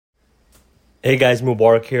Hey guys,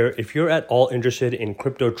 Mubarak here. If you're at all interested in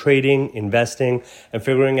crypto trading, investing, and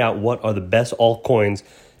figuring out what are the best altcoins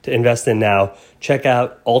to invest in now, check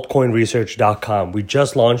out altcoinresearch.com. We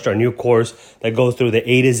just launched our new course that goes through the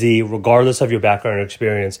A to Z, regardless of your background or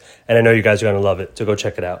experience. And I know you guys are going to love it, so go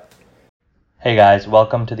check it out. Hey guys,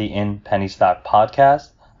 welcome to the In Penny Stock podcast.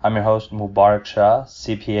 I'm your host, Mubarak Shah,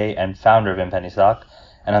 CPA and founder of In Penny Stock.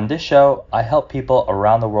 And on this show, I help people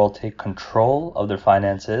around the world take control of their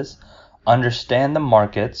finances, understand the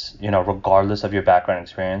markets, regardless of your background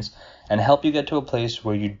experience, and help you get to a place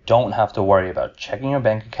where you don't have to worry about checking your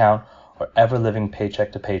bank account or ever living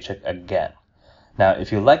paycheck to paycheck again. Now,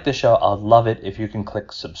 if you like the show, I'd love it if you can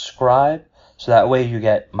click subscribe, so that way you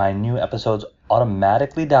get my new episodes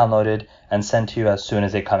automatically downloaded and sent to you as soon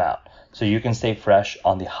as they come out, so you can stay fresh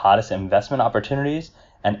on the hottest investment opportunities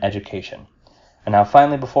and education. And now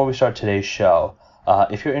finally, before we start today's show,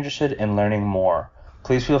 if you're interested in learning more,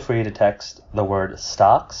 please feel free to text the word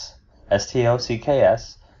stocks,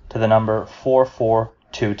 STOCKS, to the number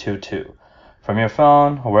 44222 from your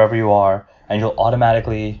phone or wherever you are, and you'll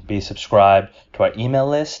automatically be subscribed to our email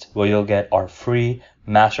list, where you'll get our free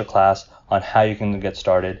masterclass on how you can get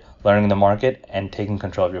started learning the market and taking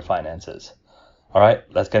control of your finances. All right,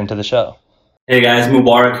 let's get into the show. Hey guys,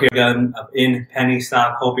 Mubarak here again in Penny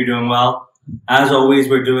Stock. Hope you're doing well. As always,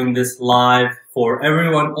 we're doing this live for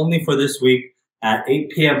everyone only for this week at 8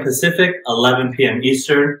 p.m. Pacific, 11 p.m.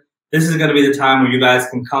 Eastern. This is going to be the time where you guys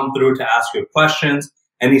can come through to ask your questions,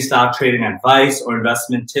 any stock trading advice or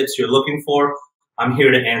investment tips you're looking for. I'm here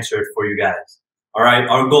to answer it for you guys. All right,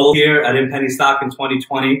 our goal here at In Penny Stock in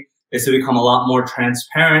 2020 is to become a lot more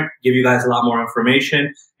transparent, give you guys a lot more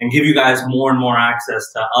information, and give you guys more and more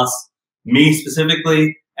access to us, me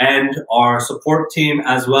specifically, and our support team,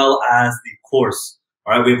 as well as the course.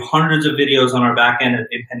 All right, we have hundreds of videos on our back end at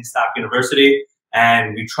In Penny Stock University,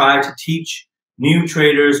 and we try to teach new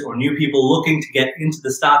traders or new people looking to get into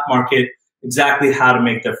the stock market exactly how to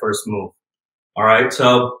make their first move. All right,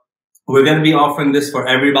 so we're going to be offering this for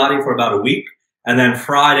everybody for about a week, and then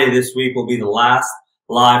Friday this week will be the last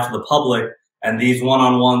live to the public, and these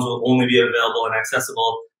one-on-ones will only be available and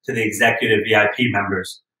accessible to the executive VIP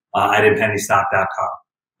members at inpennystock.com.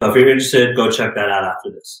 So if you're interested, go check that out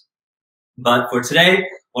after this. But for today,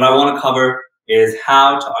 what I want to cover is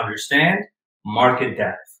how to understand market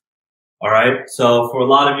depth. All right. So for a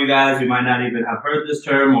lot of you guys, you might not even have heard this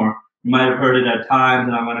term, or you might have heard it at times,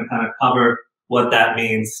 and I'm going to kind of cover what that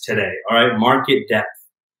means today. All right. Market depth.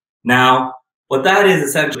 Now, what that is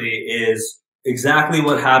essentially is exactly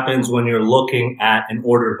what happens when you're looking at an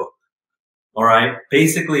order book. All right.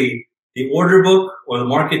 Basically, the order book or the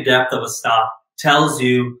market depth of a stock tells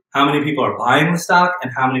you how many people are buying the stock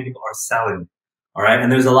and how many people are selling. All right.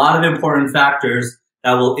 And there's a lot of important factors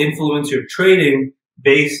that will influence your trading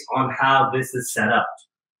based on how this is set up.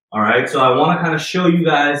 All right. So I want to kind of show you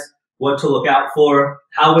guys what to look out for,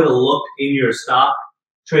 how it'll look in your stock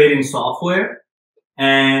trading software.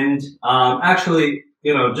 And actually,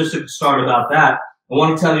 just to start about that, I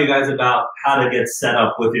want to tell you guys about how to get set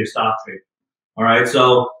up with your stock trading. All right.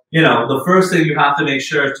 So, the first thing you have to make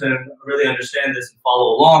sure to really understand this and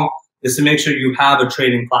follow along is to make sure you have a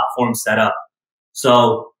trading platform set up.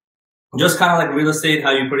 So just kind of like real estate,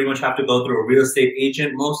 how you pretty much have to go through a real estate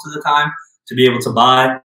agent most of the time to be able to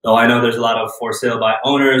buy. Though I know there's a lot of for sale by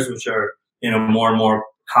owners, which are, more and more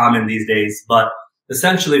common these days. But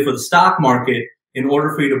essentially for the stock market, in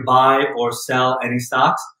order for you to buy or sell any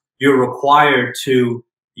stocks, you're required to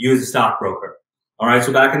use a stockbroker. All right.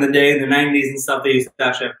 So back in the day, in the 90s and stuff, they used to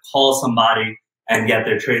actually have to call somebody and get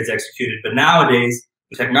their trades executed. But nowadays,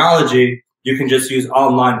 with technology, you can just use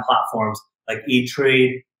online platforms like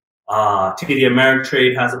E-Trade, TD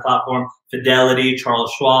Ameritrade has a platform, Fidelity,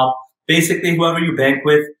 Charles Schwab. Basically, whoever you bank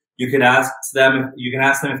with, you can ask them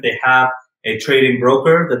if they have a trading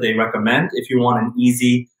broker that they recommend if you want an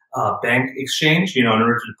easy bank exchange, in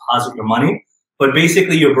order to deposit your money. But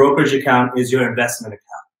basically, your brokerage account is your investment account.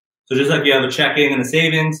 So just like you have a checking and a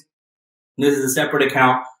savings, this is a separate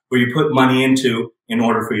account where you put money into in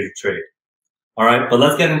order for you to trade. All right, but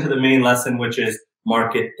let's get into the main lesson, which is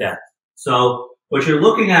market depth. So what you're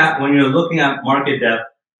looking at when you're looking at market depth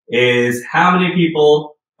is how many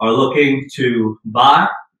people are looking to buy,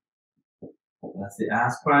 that's the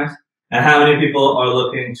ask price, and how many people are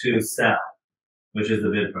looking to sell, which is the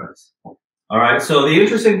bid price. All right, so the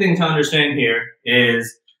interesting thing to understand here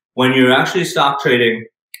is when you're actually stock trading,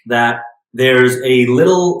 that there's a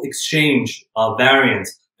little exchange of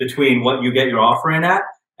variance between what you get your offer in at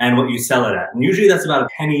and what you sell it at. And usually that's about a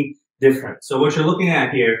penny difference. So what you're looking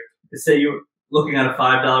at here is, say you're looking at a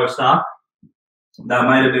 $5 stock that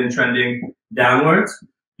might have been trending downwards.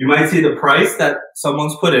 you might see the price that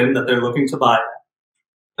someone's put in that they're looking to buy.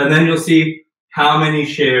 And then you'll see how many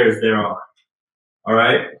shares there are. All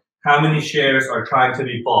right. How many shares are trying to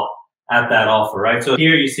be bought at that offer, right? So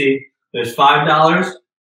here you see there's $5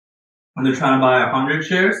 and they're trying to buy 100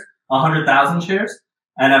 shares, 100,000 shares.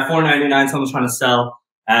 And at $4.99, someone's trying to sell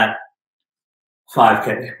at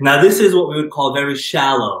 $5K. Now, this is what we would call very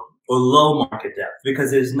shallow or low market depth because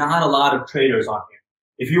there's not a lot of traders on here.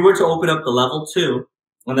 If you were to open up the level 2,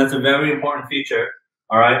 and that's a very important feature,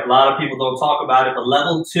 all right, a lot of people don't talk about it, but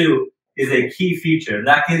level 2 is a key feature.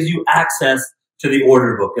 That gives you access to the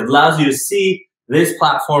order book. It allows you to see this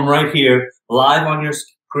platform right here live on your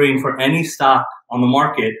screen for any stock on the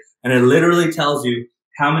market, and it literally tells you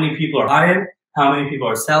how many people are buying, how many people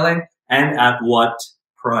are selling, and at what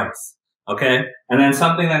price. Okay? And then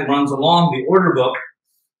something that runs along the order book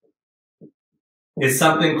is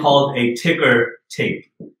something called a ticker tape,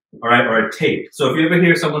 all right, or a tape. So if you ever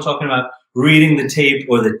hear someone talking about reading the tape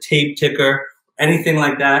or the tape ticker, anything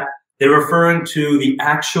like that, they're referring to the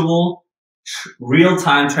actual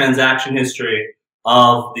real-time transaction history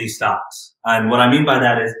of these stocks. And what I mean by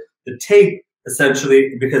that is the tape,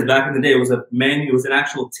 essentially, because back in the day it was an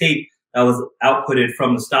actual tape that was outputted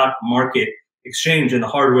from the stock market exchange and the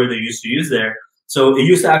hardware they used to use there. So it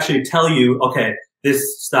used to actually tell you, okay,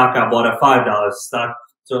 this stock got bought at $5, stock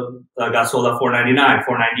got sold at $4.99,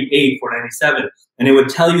 $4.98, $4.97, and it would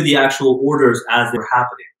tell you the actual orders as they were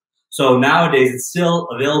happening. So nowadays it's still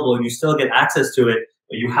available and you still get access to it,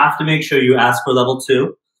 but you have to make sure you ask for level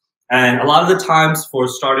 2. And a lot of the times for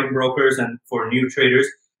starting brokers and for new traders,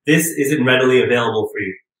 this isn't readily available for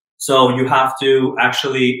you. So you have to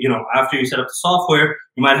actually, after you set up the software,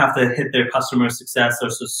 you might have to hit their customer success or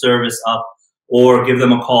service up or give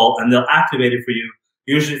them a call and they'll activate it for you,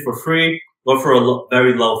 usually for free or for a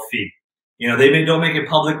very low fee. They don't make it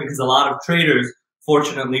public because a lot of traders,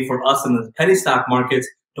 fortunately for us in the penny stock markets,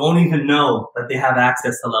 don't even know that they have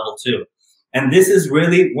access to level 2. And this is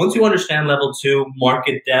really, once you understand level 2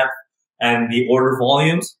 market depth and the order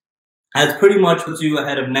volumes, that's pretty much puts you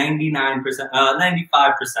ahead of 95%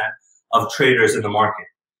 of traders in the market.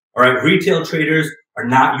 All right, retail traders are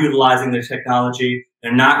not utilizing their technology.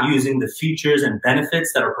 They're not using the features and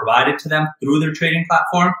benefits that are provided to them through their trading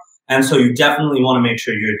platform. And so you definitely want to make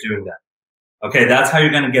sure you're doing that. Okay, that's how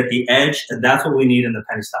you're going to get the edge. And that's what we need in the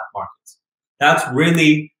penny stock markets. That's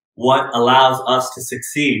really what allows us to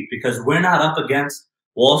succeed because we're not up against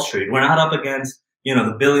Wall Street. We're not up against,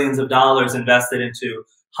 the billions of dollars invested into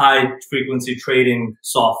high frequency trading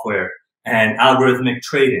software and algorithmic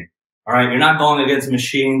trading. All right. You're not going against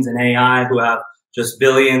machines and AI who have just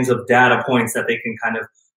billions of data points that they can kind of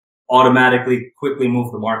automatically quickly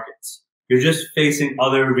move the markets. You're just facing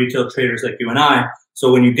other retail traders like you and I.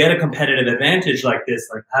 So when you get a competitive advantage like this,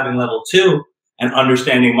 like having level 2 and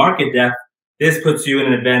understanding market depth, this puts you in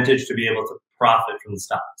an advantage to be able to profit from the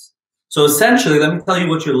stocks. So essentially, let me tell you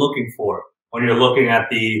what you're looking for when you're looking at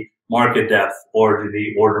the market depth or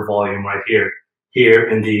the order volume right here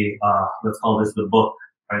in the, let's call this the book,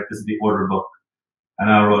 right? This is the order book. I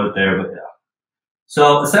know I wrote it there, but yeah.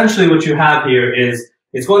 So essentially what you have here is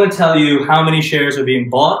it's going to tell you how many shares are being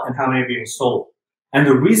bought and how many are being sold. And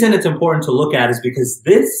the reason it's important to look at is because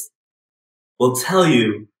this will tell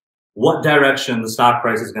you what direction the stock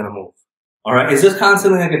price is going to move. All right. It's just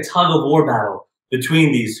constantly like a tug of war battle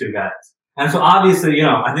between these two guys. And so obviously,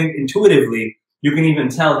 I think intuitively, you can even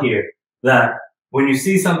tell here that when you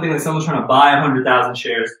see something like someone's trying to buy 100,000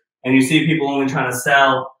 shares and you see people only trying to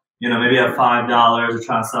sell, maybe at $5 or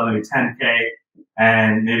trying to sell maybe 10K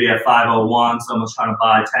and maybe at 501, someone's trying to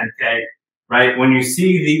buy 10K, right? When you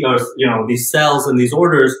see these sells and these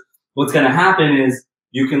orders, what's going to happen is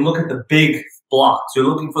you can look at the big blocks. You're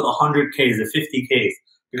looking for the 100Ks, the 50Ks,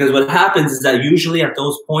 because what happens is that usually at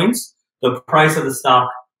those points, the price of the stock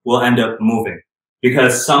will end up moving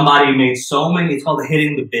because somebody made so many, it's called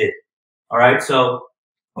hitting the bid. All right. So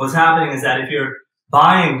what's happening is that if you're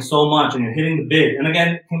buying so much and you're hitting the bid, and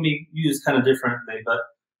again, it can be used kind of differently, but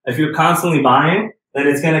if you're constantly buying, then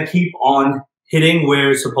it's going to keep on hitting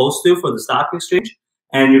where it's supposed to for the stock exchange.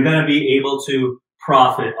 And you're going to be able to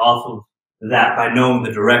profit off of that by knowing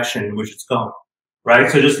the direction in which it's going.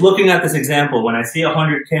 Right. So just looking at this example, when I see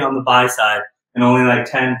 100K on the buy side and only like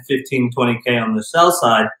 10, 15, 20K on the sell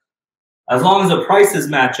side, as long as the prices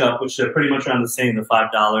match up, which they're pretty much around the same, the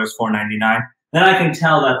 $5, $4.99, then I can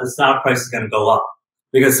tell that the stock price is going to go up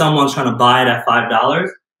because someone's trying to buy it at $5 and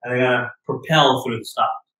they're going to propel through the stock.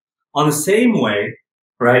 On the same way,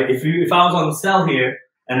 right, if I was on the sell here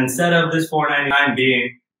and instead of this $4.99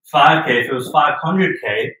 being 5K, if it was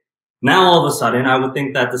 500K, now all of a sudden I would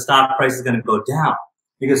think that the stock price is going to go down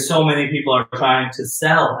because so many people are trying to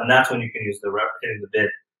sell, and that's when you can use the hitting the bid.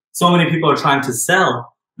 So many people are trying to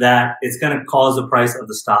sell that it's going to cause the price of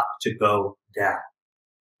the stock to go down.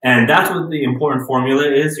 And that's what the important formula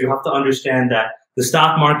is. You have to understand that the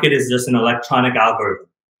stock market is just an electronic algorithm,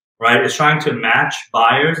 right? It's trying to match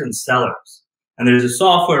buyers and sellers. And there's a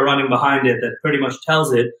software running behind it that pretty much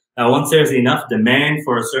tells it that once there's enough demand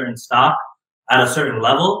for a certain stock at a certain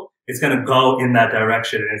level, it's going to go in that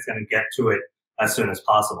direction and it's going to get to it as soon as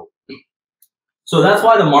possible. So that's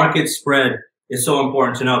why the market spread is so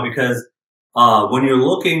important to know, because when you're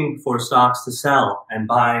looking for stocks to sell and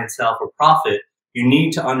buy and sell for profit, you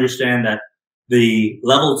need to understand that the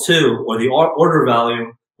level 2 or the order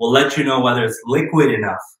value will let you know whether it's liquid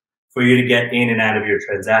enough for you to get in and out of your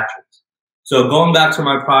transactions. So going back to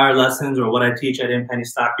my prior lessons or what I teach at Penny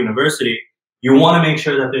Stock University, you want to make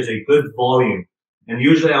sure that there's a good volume. And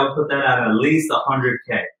usually I'll put that at least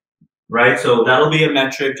 100K, right? So that'll be a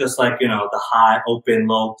metric just like, the high, open,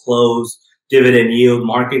 low, close, dividend yield,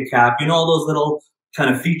 market cap, all those little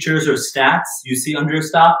kind of features or stats you see under a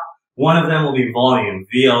stock. One of them will be volume,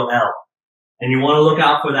 VOL. And you want to look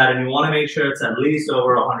out for that, and you want to make sure it's at least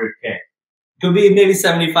over 100K. It could be maybe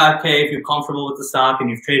 75K if you're comfortable with the stock and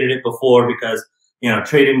you've traded it before, because,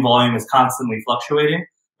 trading volume is constantly fluctuating.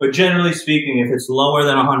 But generally speaking, if it's lower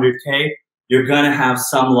than 100K, you're going to have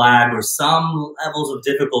some lag or some levels of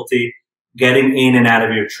difficulty getting in and out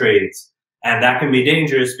of your trades. And that can be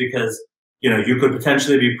dangerous because, you could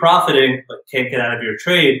potentially be profiting, but can't get out of your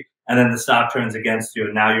trade. And then the stock turns against you,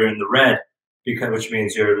 and now you're in the red, which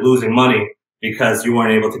means you're losing money because you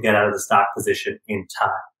weren't able to get out of the stock position in time.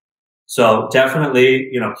 So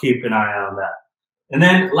definitely, keep an eye on that. And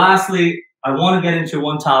then lastly, I want to get into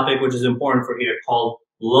one topic which is important for here called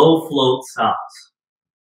low float stocks.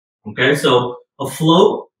 Okay, so a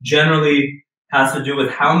float generally has to do with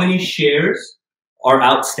how many shares are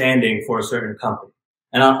outstanding for a certain company.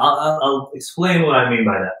 And I'll explain what I mean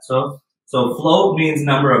by that. So float means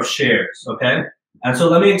number of shares, okay? And so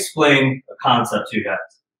let me explain a concept to you guys.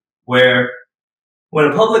 Where when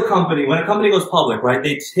a company goes public, right,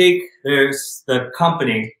 they take the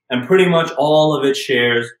company and pretty much all of its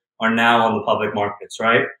shares are now on the public markets,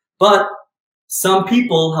 right? But some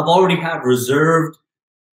people have already have reserved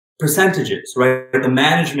percentages, right? The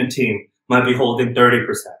management team might be holding 30%,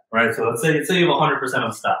 right? So let's say you have 100%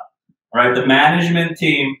 of stock, right? The management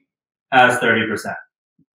team has 30%.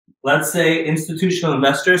 Let's say institutional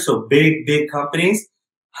investors, so big companies,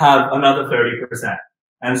 have another 30%.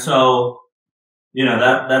 And so,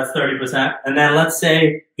 that's 30%. And then let's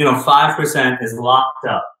say, 5% is locked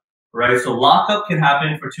up, right? So lockup can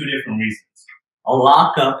happen for two different reasons. A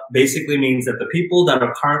lockup basically means that the people that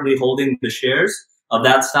are currently holding the shares of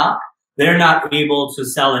that stock, they're not able to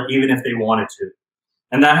sell it even if they wanted to.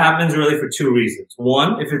 And that happens really for two reasons.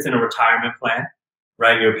 One, if it's in a retirement plan,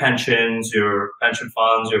 right? Your pensions, your pension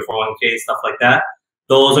funds, your 401k, stuff like that.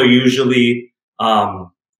 Those are usually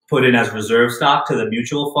put in as reserve stock to the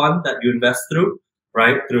mutual fund that you invest through,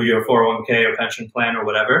 right? Through your 401k or pension plan or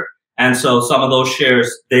whatever. And so some of those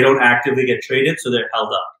shares, they don't actively get traded, so they're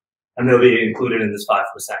held up. And they'll be included in this 5%.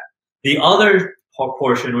 The other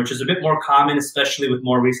portion, which is a bit more common, especially with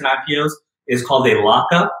more recent IPOs, is called a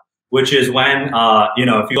lockup, which is when,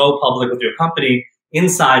 if you go public with your company,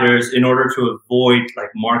 insiders, in order to avoid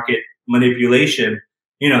market manipulation,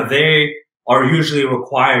 they are usually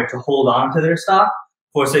required to hold on to their stock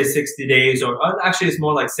for say 60 days, or actually it's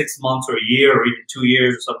more like 6 months or a year or even 2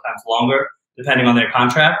 years or sometimes longer, depending on their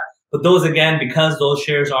contract. But those, again, because those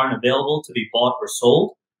shares aren't available to be bought or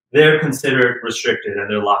sold, they're considered restricted and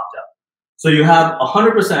they're locked up. So you have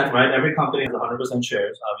 100%, right? Every company has 100%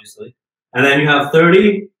 shares, obviously. And then you have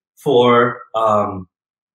 30 for,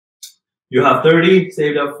 you have 30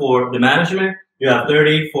 saved up for the management, you have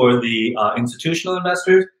 30 for the institutional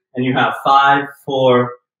investors, and you have 5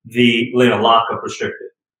 for the lockup restricted.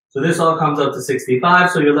 So this all comes up to 65,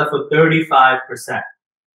 so you're left with 35%,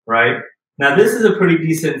 right? Now this is a pretty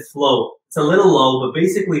decent float. It's a little low, but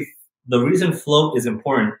basically the reason float is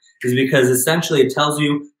important is because essentially it tells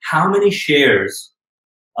you how many shares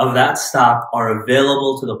of that stock are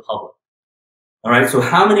available to the public. All right, so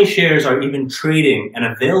how many shares are even trading and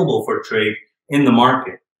available for trade in the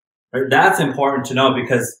market? Right? That's important to know,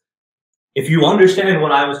 because if you understand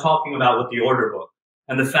what I was talking about with the order book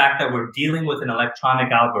and the fact that we're dealing with an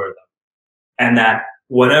electronic algorithm, and that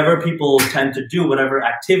whatever people tend to do, whatever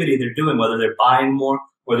activity they're doing, whether they're buying more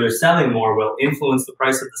or they're selling more, will influence the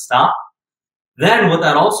price of the stock, then what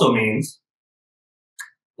that also means,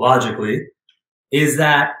 logically, is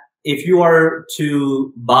that if you are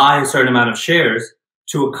to buy a certain amount of shares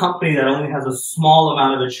to a company that only has a small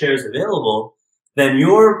amount of its shares available, then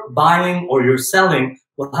your buying or your selling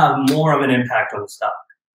will have more of an impact on the stock.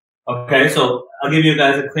 Okay, so I'll give you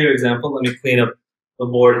guys a clear example. Let me clean up the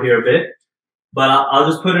board here a bit, but I'll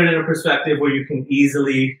just put it in a perspective where you can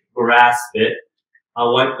easily grasp it.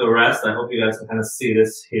 I'll wipe the rest. I hope you guys can kind of see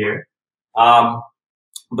this here.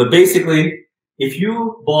 But basically, if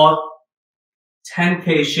you bought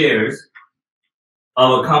 10K shares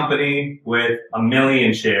of a company with 1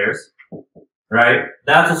 million shares, right?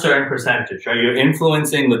 That's a certain percentage, right? You're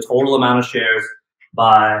influencing the total amount of shares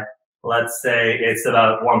by, let's say, it's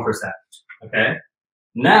about 1%, okay?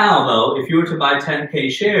 Now, though, if you were to buy 10K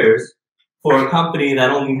shares for a company that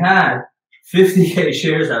only had 50K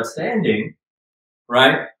shares outstanding,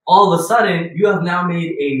 right? All of a sudden, you have now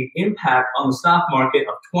made an impact on the stock market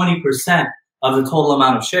of 20% of the total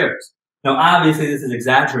amount of shares. Now, obviously, this is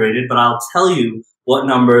exaggerated, but I'll tell you what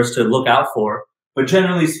numbers to look out for. But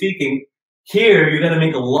generally speaking, here, you're going to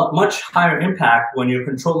make a much higher impact when you're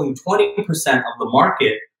controlling 20% of the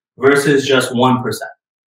market versus just 1%.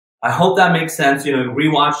 I hope that makes sense.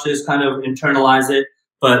 Rewatch this, kind of internalize it.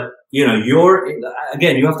 But, you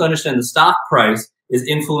have to understand the stock price is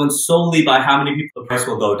influenced solely by how many people the price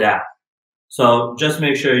will go down. So just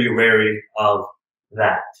make sure you're wary of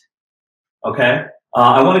that. Okay?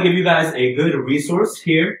 I want to give you guys a good resource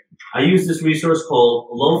here. I use this resource called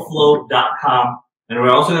lowfloat.com, and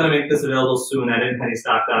we're also going to make this available soon at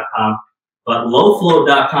inpennystock.com. But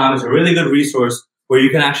lowfloat.com is a really good resource where you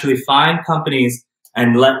can actually find companies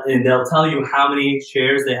and they'll tell you how many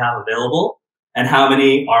shares they have available and how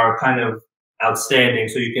many are kind of outstanding,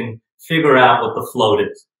 so you can figure out what the float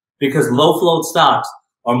is. Because low float stocks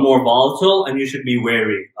are more volatile, and you should be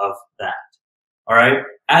wary of that. All right?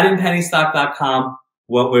 At inpennystock.com,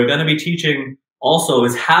 what we're going to be teaching also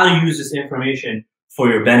is how to use this information for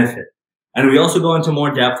your benefit. And we also go into more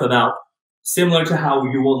depth about, similar to how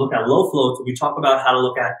you will look at low floats, we talk about how to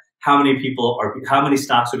look at how many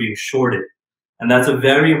stocks are being shorted. And that's a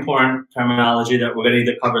very important terminology that we're going to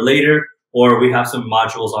either cover later, or we have some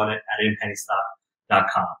modules on it at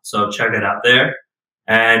inpennystock.com. So check it out there.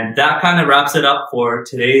 And that kind of wraps it up for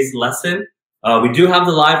today's lesson. We do have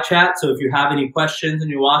the live chat, so if you have any questions and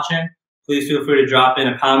you're watching, please feel free to drop in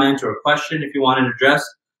a comment or a question if you want it addressed.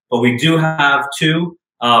 But we do have two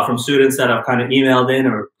from students that have kind of emailed in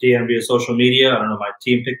or DM via social media. I don't know if my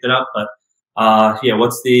team picked it up, but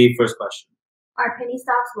what's the first question? Are penny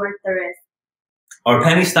stocks worth the risk? Are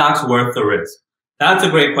penny stocks worth the risk? That's a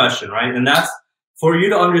great question, right? And that's for you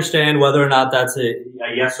to understand whether or not that's a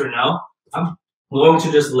yes or no. I'm going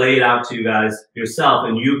to just lay it out to you guys yourself,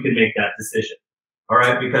 and you can make that decision. All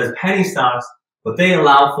right? Because penny stocks, what they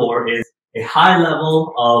allow for is a high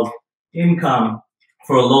level of income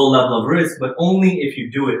for a low level of risk, but only if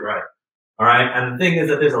you do it right. All right? And the thing is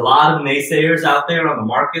that there's a lot of naysayers out there on the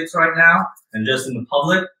markets right now and just in the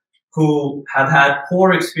public who have had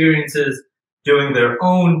poor experiences doing their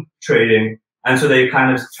own trading. And so they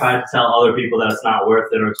kind of try to tell other people that it's not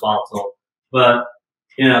worth it or it's volatile. But,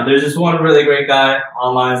 there's this one really great guy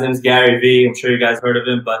online. His name is Gary Vee. I'm sure you guys heard of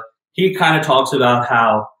him. But he kind of talks about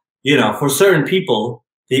how, for certain people,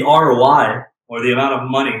 the ROI or the amount of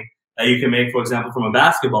money that you can make, for example, from a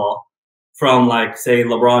basketball, from like, say,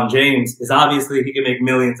 LeBron James, is obviously he can make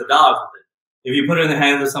millions of dollars with it. If you put it in the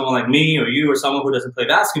hands of someone like me or you or someone who doesn't play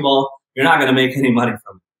basketball, you're not going to make any money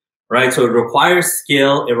from it. Right? So it requires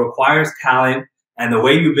skill, it requires talent, and the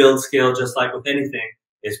way you build skill, just like with anything,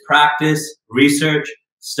 is practice, research,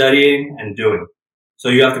 studying, and doing. So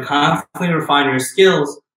you have to constantly refine your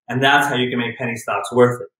skills, and that's how you can make penny stocks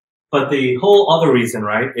worth it. But the whole other reason,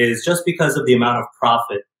 right, is just because of the amount of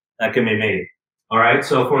profit that can be made. All right?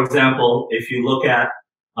 So for example, if you look at,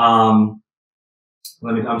 I'm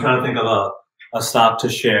trying to think of a stock to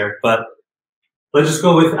share, but let's just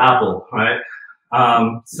go with Apple, right?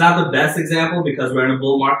 It's not the best example because we're in a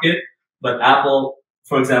bull market, but Apple,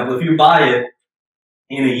 for example, if you buy it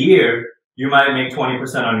in a year, you might make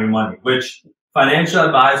 20% on your money, which financial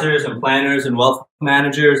advisors and planners and wealth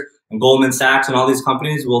managers and Goldman Sachs and all these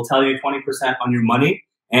companies will tell you 20% on your money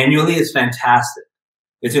annually is fantastic.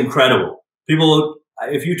 It's incredible.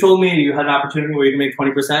 If you told me you had an opportunity where you can make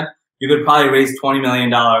 20%, you could probably raise $20 million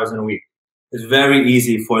in a week. It's very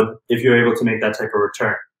easy if you're able to make that type of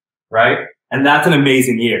return, right? And that's an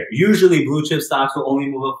amazing year. Usually blue chip stocks will only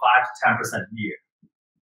move up 5 to 10% a year.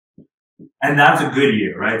 And that's a good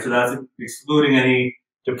year, right? So that's excluding any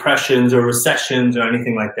depressions or recessions or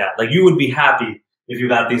anything like that. Like you would be happy if you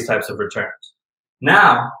got these types of returns.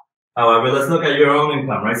 Now, however, let's look at your own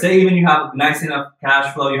income, right? Say even you have nice enough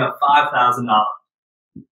cash flow, you have $5,000.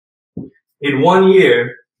 In 1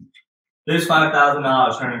 year, this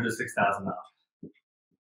 $5,000 turned into $6,000.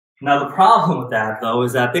 Now, the problem with that, though,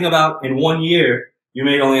 is that think about in 1 year, you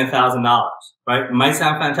made only $1,000, right? It might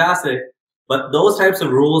sound fantastic, but those types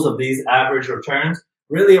of rules of these average returns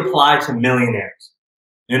really apply to millionaires.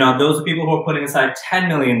 You know, those are people who are putting aside $10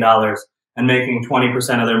 million and making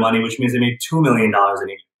 20% of their money, which means they make $2 million a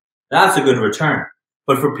year. That's a good return.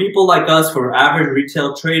 But for people like us, for average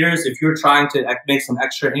retail traders, if you're trying to make some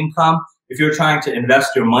extra income, if you're trying to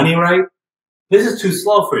invest your money right, this is too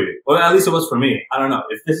slow for you. Or at least it was for me. I don't know.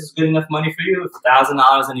 If this is good enough money for you, if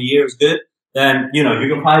 $1,000 in a year is good, then, you know, you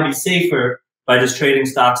can probably be safer by just trading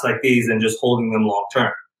stocks like these and just holding them long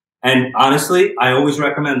term. And honestly, I always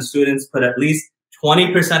recommend students put at least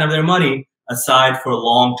 20% of their money aside for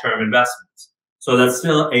long-term investments. So that's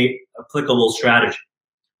still a applicable strategy.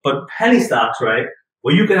 But penny stocks, right?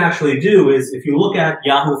 What you can actually do is if you look at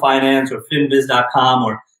Yahoo Finance or finviz.com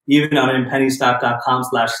or even on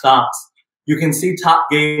pennystock.com/stocks, you can see top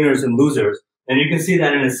gainers and losers. And you can see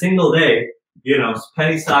that in a single day, you know,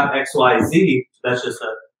 penny stock XYZ, that's just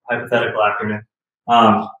a hypothetical acronym,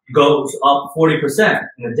 goes up 40%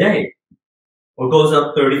 in a day or goes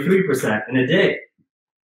up 33% in a day.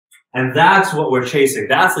 And that's what we're chasing.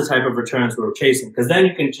 That's the type of returns we're chasing. Because then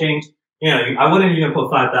you can change, you know, I wouldn't even put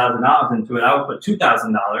 $5,000 into it. I would put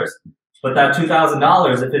 $2,000. But that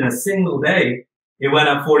 $2,000, if in a single day it went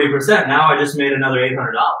up 40%, now I just made another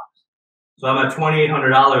 $800. So I'm at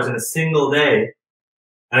 $2,800 in a single day.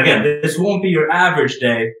 And again, this won't be your average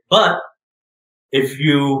day, but if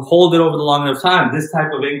you hold it over the long enough time, this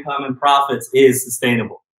type of income and profits is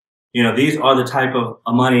sustainable. You know, these are the type of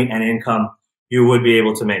money and income you would be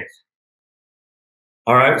able to make.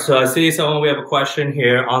 All right, so I see we have a question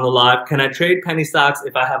here on the live. Can I trade penny stocks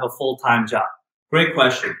if I have a full-time job? Great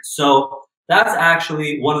question. So that's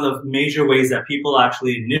actually one of the major ways that people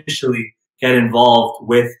actually initially get involved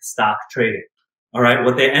with stock trading. All right,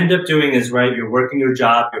 what they end up doing is, right, you're working your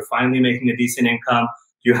job, you're finally making a decent income,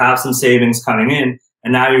 you have some savings coming in,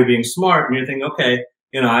 and now you're being smart and you're thinking, okay,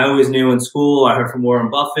 you know, I always knew in school, I heard from Warren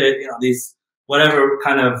Buffett, you know, these whatever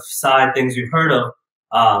kind of side things you've heard of,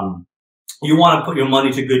 you want to put your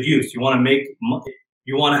money to good use. You want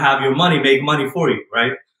to have your money make money for you,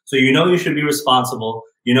 right? So you know you should be responsible,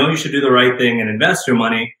 you know you should do the right thing and invest your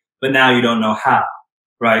money, but now you don't know how,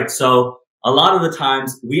 right? So a lot of the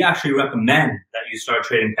times we actually recommend that you start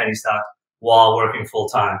trading penny stocks while working full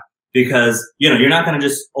time because, you know, you're not going to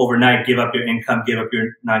just overnight give up your income, give up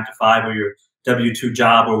your 9-to-5 or your W-2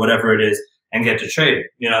 job or whatever it is and get to trading.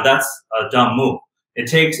 You know, that's a dumb move. It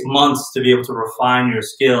takes months to be able to refine your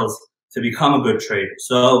skills to become a good trader.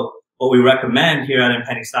 So what we recommend here at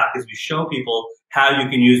Penny Stock is we show people how you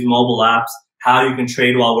can use mobile apps, how you can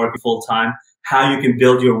trade while working full time, how you can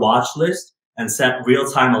build your watch list and set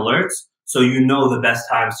real-time alerts so you know the best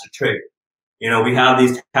times to trade. You know, we have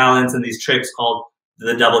these talents and these tricks called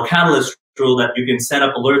the double catalyst rule that you can set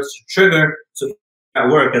up alerts to trigger. So at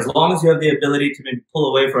work, as long as you have the ability to maybe pull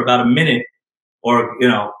away for about a minute or, you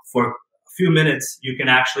know, for a few minutes, you can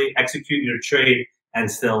actually execute your trade and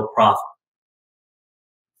still profit.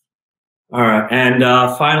 All right. And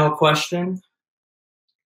final question.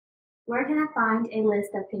 Where can I find a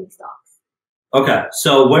list of penny stocks? Okay,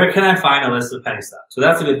 so where can I find a list of penny stocks? So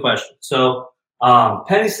that's a good question. So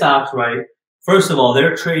penny stocks, right? First of all,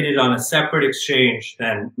 they're traded on a separate exchange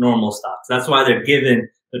than normal stocks. That's why they're given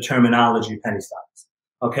the terminology penny stocks.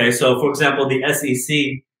 Okay, so for example, the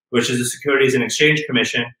SEC, which is the Securities and Exchange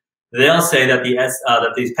Commission, they'll say that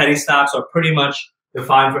that these penny stocks are pretty much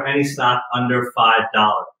defined for any stock under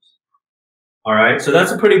 $5. All right, so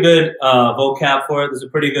that's a pretty good vocab for it. There's a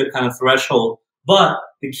pretty good kind of threshold. But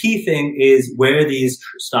the key thing is where these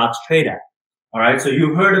stocks trade at. All right, so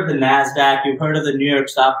you've heard of the NASDAQ, you've heard of the New York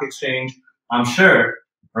Stock Exchange, I'm sure,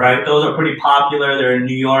 right? Those are pretty popular. They're in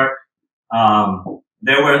New York.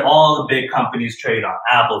 They're where all the big companies trade on.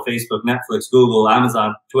 Apple, Facebook, Netflix, Google,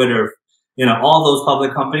 Amazon, Twitter, you know, all those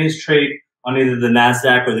public companies trade on either the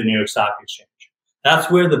NASDAQ or the New York Stock Exchange. That's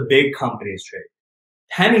where the big companies trade.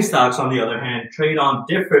 Penny stocks, on the other hand, trade on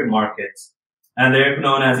different markets. And they're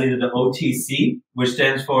known as either the OTC, which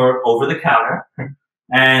stands for over the counter,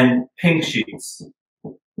 and pink sheets.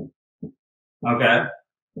 Okay?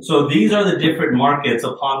 So these are the different markets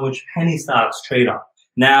upon which penny stocks trade on.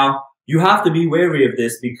 Now, you have to be wary of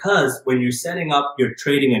this because when you're setting up your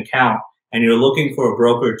trading account and you're looking for a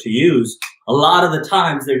broker to use, a lot of the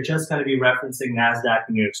times they're just going to be referencing NASDAQ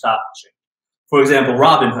and New York Stock Exchange. For example,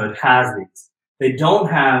 Robinhood has these. They don't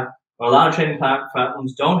have, or a lot of trading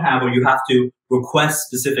platforms don't have, or you have to request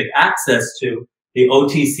specific access to the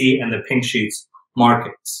OTC and the pink sheets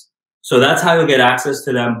markets. So that's how you'll get access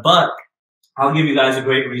to them. But I'll give you guys a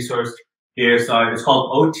great resource here. Sorry, it's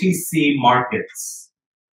called OTCmarkets.com.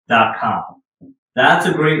 inpennystock.com. That's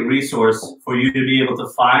a great resource for you to be able to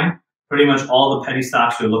find pretty much all the penny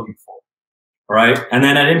stocks you're looking for. Right? And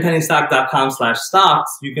then at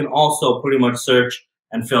inpennystock.com/stocks, you can also pretty much search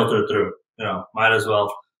and filter through. Might as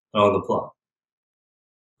well throw the plug.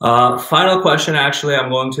 Final question, actually, I'm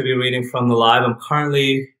going to be reading from the live. I'm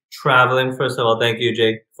currently traveling. First of all, thank you,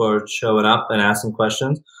 Jake, for showing up and asking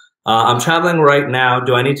questions. I'm traveling right now.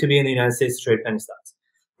 Do I need to be in the United States to trade penny stocks?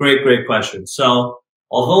 Great question. So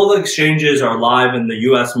although the exchanges are live in the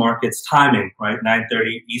U.S. markets timing, right,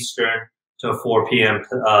 9:30 Eastern to 4 p.m.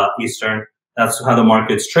 Eastern, that's how the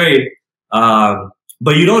markets trade.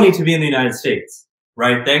 But you don't need to be in the United States,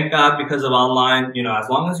 right? Thank God, because of online, as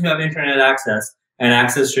long as you have internet access and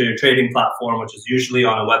access to your trading platform, which is usually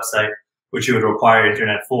on a website, which you would require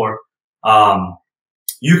internet for,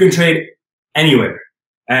 you can trade anywhere.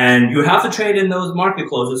 And you have to trade in those market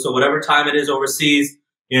closes. So whatever time it is overseas,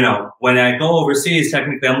 when I go overseas,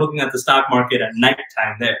 technically I'm looking at the stock market at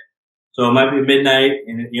nighttime there. So it might be midnight,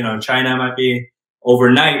 and China might be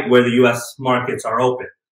overnight where the U.S. markets are open.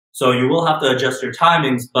 So you will have to adjust your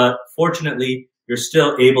timings, but fortunately, you're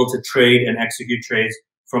still able to trade and execute trades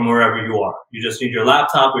from wherever you are. You just need your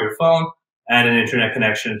laptop or your phone and an internet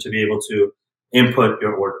connection to be able to input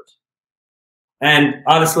your orders. And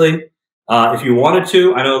honestly, if you wanted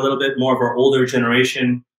to, I know a little bit more of our older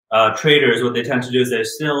generation traders, what they tend to do is they're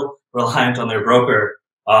still reliant on their broker.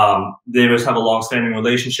 They just have a long-standing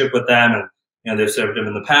relationship with them, and they've served them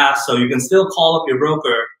in the past. So you can still call up your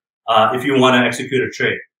broker if you want to execute a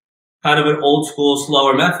trade. Kind of an old school,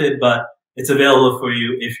 slower method, but it's available for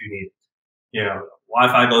you if you need it.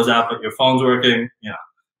 Wi-Fi goes out, but your phone's working.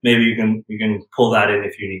 Maybe you can pull that in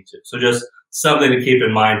if you need to. So just something to keep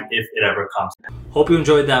in mind if it ever comes. Hope you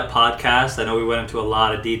enjoyed that podcast. I know we went into a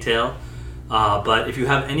lot of detail, but if you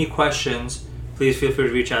have any questions, please feel free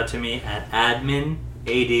to reach out to me at admin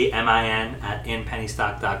at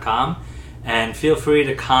inpennystock.com, and feel free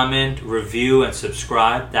to comment, review, and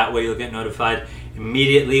subscribe. That way you'll get notified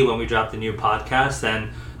immediately when we drop the new podcast.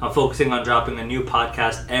 And I'm focusing on dropping a new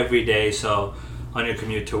podcast every day, so on your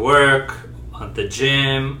commute to work, at the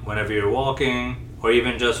gym, whenever you're walking, or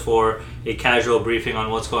even just for a casual briefing on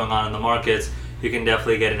what's going on in the markets, you can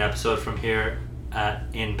definitely get an episode from here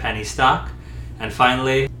in Penny Stock. And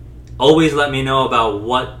finally, always let me know about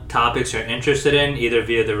what topics you're interested in, either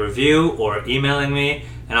via the review or emailing me,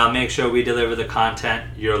 and I'll make sure we deliver the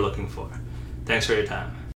content you're looking for. Thanks for your time.